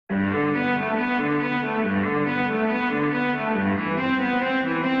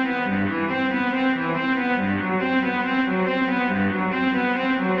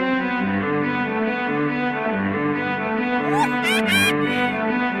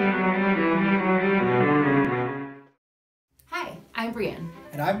I'm Brienne.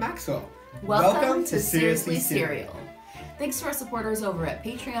 And I'm Maxwell. Welcome to Seriously Cereal. Thanks to our supporters over at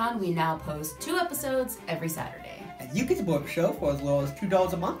Patreon, we now post 2 episodes every Saturday. And you can support the show for as low as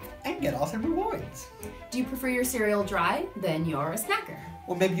 $2 a month and get awesome rewards. Do you prefer your cereal dry? Then you're a snacker.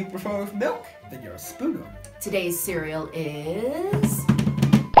 Or maybe you prefer with milk? Then you're a spooner. Today's cereal is...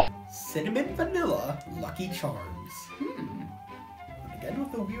 Cinnamon Vanilla Lucky Charms. And again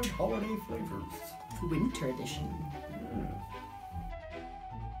with the weird holiday flavors. Winter edition.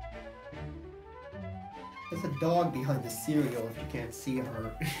 There's a dog behind the cereal if you can't see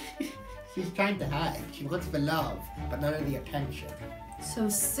her. She's trying to hide. She wants the love, but none of the attention. So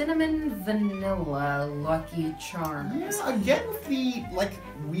cinnamon vanilla Lucky Charms. Yeah, again with the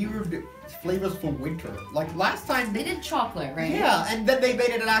weird flavors for winter. Like last time They did chocolate, right? Yeah, and then they made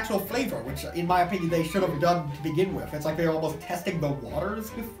it an actual flavor, which in my opinion they should have done to begin with. It's like they're almost testing the waters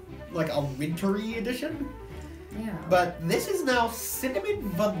with like a wintry edition. Yeah. But this is now cinnamon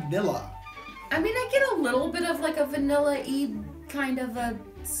vanilla. I mean, I get a little bit of like a vanilla-y kind of a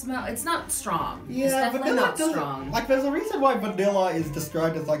smell. It's not strong. Yeah, it's definitely vanilla not doesn't, strong. Like, there's a reason why vanilla is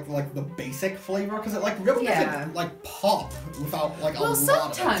described as like the basic flavor, because it really doesn't like pop without like a lot of it.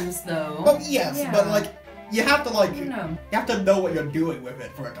 Well, sometimes though. Oh yes, but like you have to you have to know what you're doing with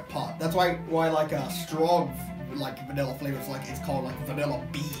it for it to pop. That's why like a strong vanilla flavor is it's called like vanilla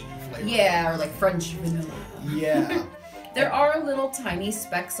bean flavor. Yeah, or like French vanilla. Yeah. There are little tiny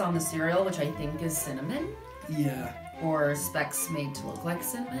specks on the cereal, which I think is cinnamon. Yeah. Or specks made to look like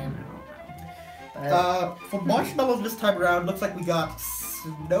cinnamon. I don't know. But, for marshmallows this time around, looks like we got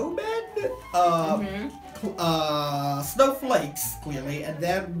snowmen, snowflakes, clearly, and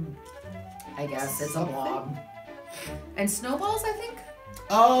then I guess it's a blob. And snowballs, I think?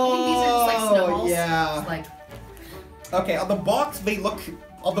 Oh, I think these are just like snowballs. Yeah. It's like... Okay, on the box they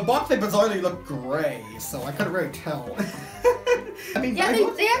bizarrely look gray, so I couldn't really tell. I mean, yeah,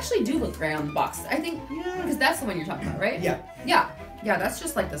 they actually do look gray on the box. I think, because that's the one you're talking about, right? Yeah. Yeah, that's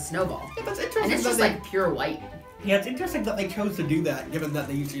just like the snowball. Yeah, that's interesting. And it's just like pure white. Yeah, it's interesting that they chose to do that, given that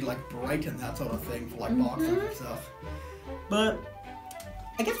they usually brighten that sort of thing for boxes and stuff. But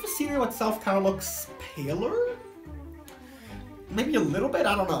I guess the cereal itself kind of looks paler. Maybe a little bit.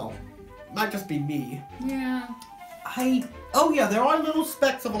 I don't know. Might just be me. Yeah. Oh yeah, there are little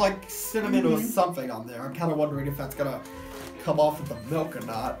specks of cinnamon or something on there. I'm kind of wondering if that's gonna come off with the milk or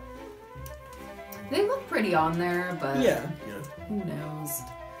not. They look pretty on there, but yeah. Who knows?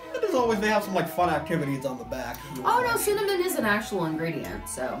 And as always, they have some fun activities on the back. Oh no, cinnamon is an actual ingredient,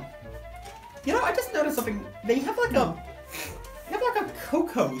 so. I just noticed something. They have a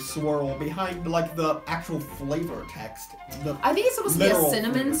cocoa swirl behind the actual flavor text. I think it's supposed to be a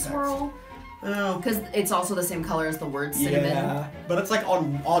cinnamon swirl. Oh. Because it's also the same color as the word cinnamon. Yeah, but it's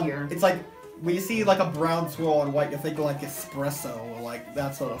on here. It's when you see a brown swirl on white, you think espresso or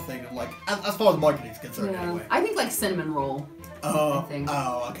that sort of thing. As far as marketing is concerned, anyway. I think cinnamon roll. I think.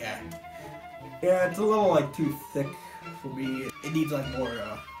 Oh, okay. Yeah, it's a little too thick for me. It needs more.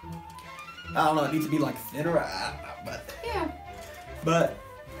 I don't know. It needs to be thinner. I don't know, but yeah. But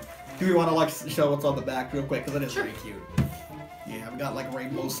do we want to show what's on the back real quick because it is sure. pretty cute. Yeah, I've got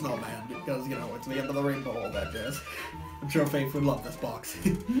rainbow snowman because it's the end of the rainbow, all that jazz. I'm sure Faith would love this box.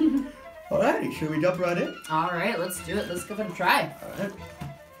 Alrighty, should we jump right in? Alright, let's do it. Let's give it a try. Alright.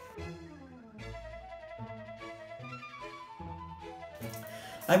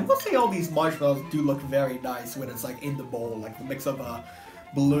 I will say all these marshmallows do look very nice when it's in the bowl, the mix of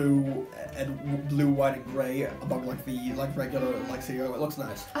blue, white, and gray among the regular cereal. It looks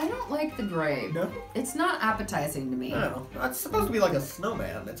nice. I don't like the gray. No? It's not appetizing to me. No, it's supposed to be a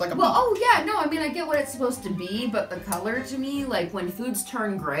snowman. It's a I mean I get what it's supposed to be, but the color to me, when foods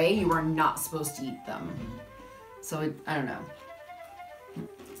turn gray, you are not supposed to eat them. So I don't know.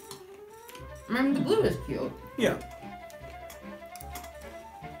 I mean the blue is cute. Yeah.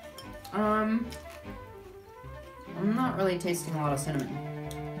 I'm not really tasting a lot of cinnamon.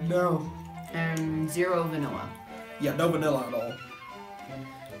 No. And 0 vanilla. Yeah, no vanilla at all.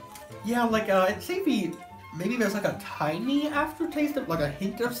 Yeah, I'd say maybe there's a tiny aftertaste of a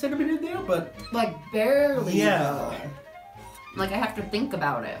hint of cinnamon in there, but barely. Yeah. Though. I have to think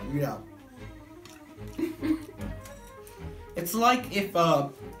about it. Yeah. It's if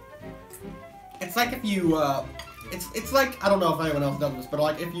you I don't know if anyone else does this,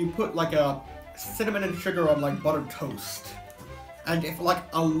 but if you put a cinnamon and sugar on buttered toast, and if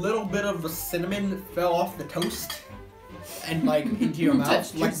a little bit of the cinnamon fell off the toast and into your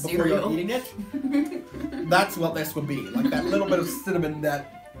mouth before you're eating it, that's what this would be. That little bit of cinnamon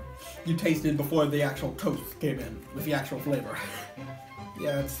that you tasted before the actual toast came in with the actual flavor.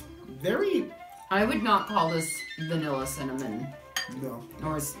 Yeah, it's very... I would not call this vanilla cinnamon. No.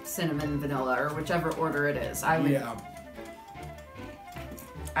 Or cinnamon, vanilla, or whichever order it is. I would. Yeah.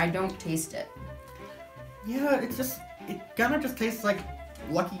 I don't taste it. Yeah, it kind of just tastes like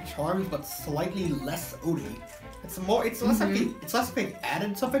Lucky Charms, but slightly less oaty. It's less like they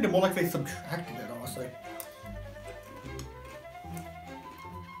added something, and more like they subtracted it, honestly.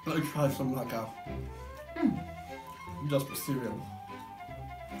 Let me try some just for cereal.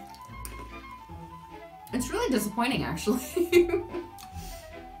 It's really disappointing, actually.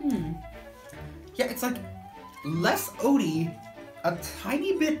 Yeah, it's like less oaty, the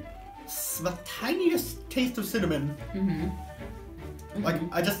tiniest taste of cinnamon. Like,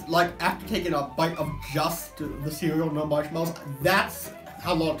 I just, like, after taking a bite of just the cereal, no marshmallows, that's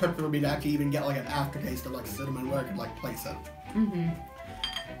how long it took for me to actually even get, like, an aftertaste of, like, cinnamon where I could, like, place it.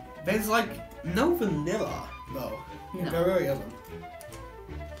 There's, like, no vanilla, though. No. There really isn't.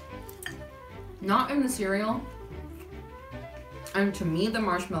 Not in the cereal. And to me, the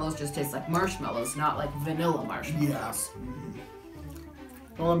marshmallows just taste like marshmallows, not like vanilla marshmallows. Yeah.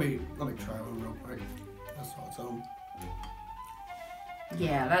 Well, let me try one real quick. That's on its own.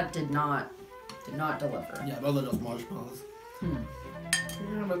 Yeah, that did not deliver. Yeah, those are just marshmallows.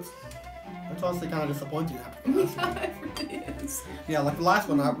 Yeah, that's honestly kind of disappointing after the last one. Yeah, it really is. Yeah, like the last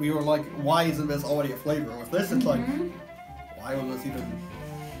one, we were like, why isn't this already a flavor? With this, it's like, why was this even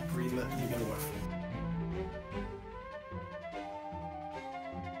greenlit to begin with?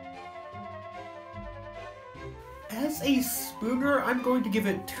 As a spooner, I'm going to give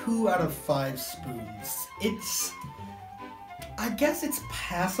it 2 out of 5 spoons. I guess it's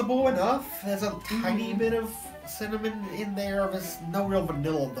passable enough. There's a tiny bit of cinnamon in there. There's no real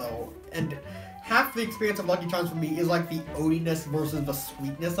vanilla though. And half the experience of Lucky Charms for me is like the oatiness versus the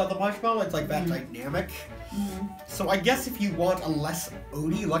sweetness of the marshmallow. It's like that dynamic. So I guess if you want a less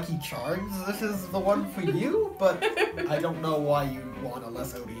oaty Lucky Charms, this is the one for you. But I don't know why you want a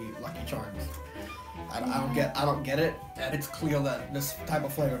less oaty Lucky Charms. I don't get it, and it's clear that this type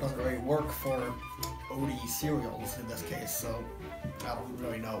of flavor doesn't really work for oaty cereals in this case, so I don't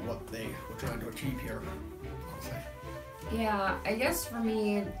really know what they were trying to achieve here, honestly. Yeah, I guess for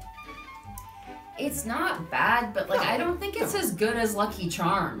me, it's not bad, but like I don't think it's as good as Lucky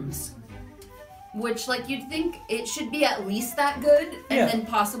Charms. Which, like, you'd think it should be at least that good, and then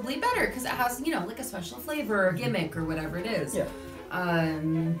possibly better, because it has, you know, like a special flavor or gimmick or whatever it is. Yeah.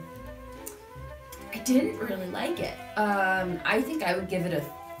 I didn't really like it. I think I would give it a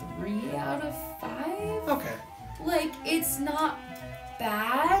 3 out of 5. Okay. Like, it's not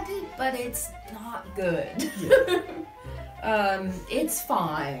bad, but it's not good. Yeah. It's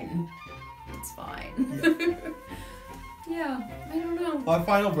fine. It's fine. Yeah, I don't know. My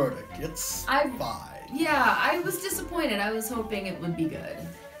final verdict, it's 5. Yeah, I was disappointed. I was hoping it would be good.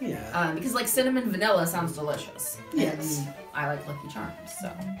 Yeah. Because, like, cinnamon vanilla sounds delicious. Yes. And I like Lucky Charms, so.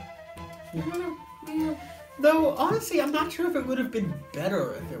 I don't know. Yeah. Though, honestly, I'm not sure if it would have been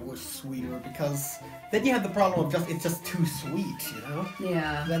better if it was sweeter, because then you have the problem of it's just too sweet, you know?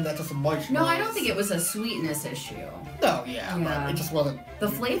 Yeah. Then that's just a much No, I don't think it was a sweetness issue. No, yeah, but it just wasn't. The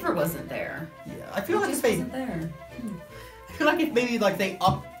flavor wasn't there. Yeah, I feel like it if just wasn't there. I feel like if maybe like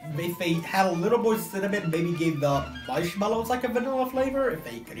if they had a little more cinnamon, maybe gave the marshmallows like a vanilla flavor, if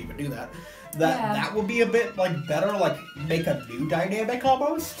they could even do that. That would be a bit like better, like make a new dynamic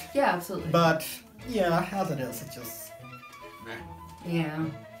almost. Yeah, absolutely. But yeah, as it is, it's just meh. Yeah.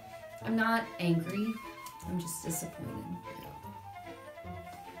 I'm not angry. I'm just disappointed.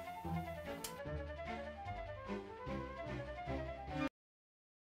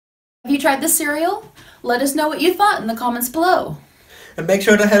 Have you tried this cereal? Let us know what you thought in the comments below. And make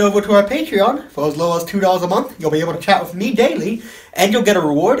sure to head over to our Patreon. For as low as $2 a month, you'll be able to chat with me daily, and you'll get a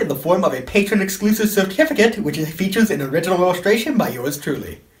reward in the form of a patron-exclusive certificate, which features an original illustration by yours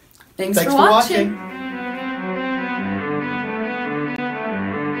truly. Thanks for watching.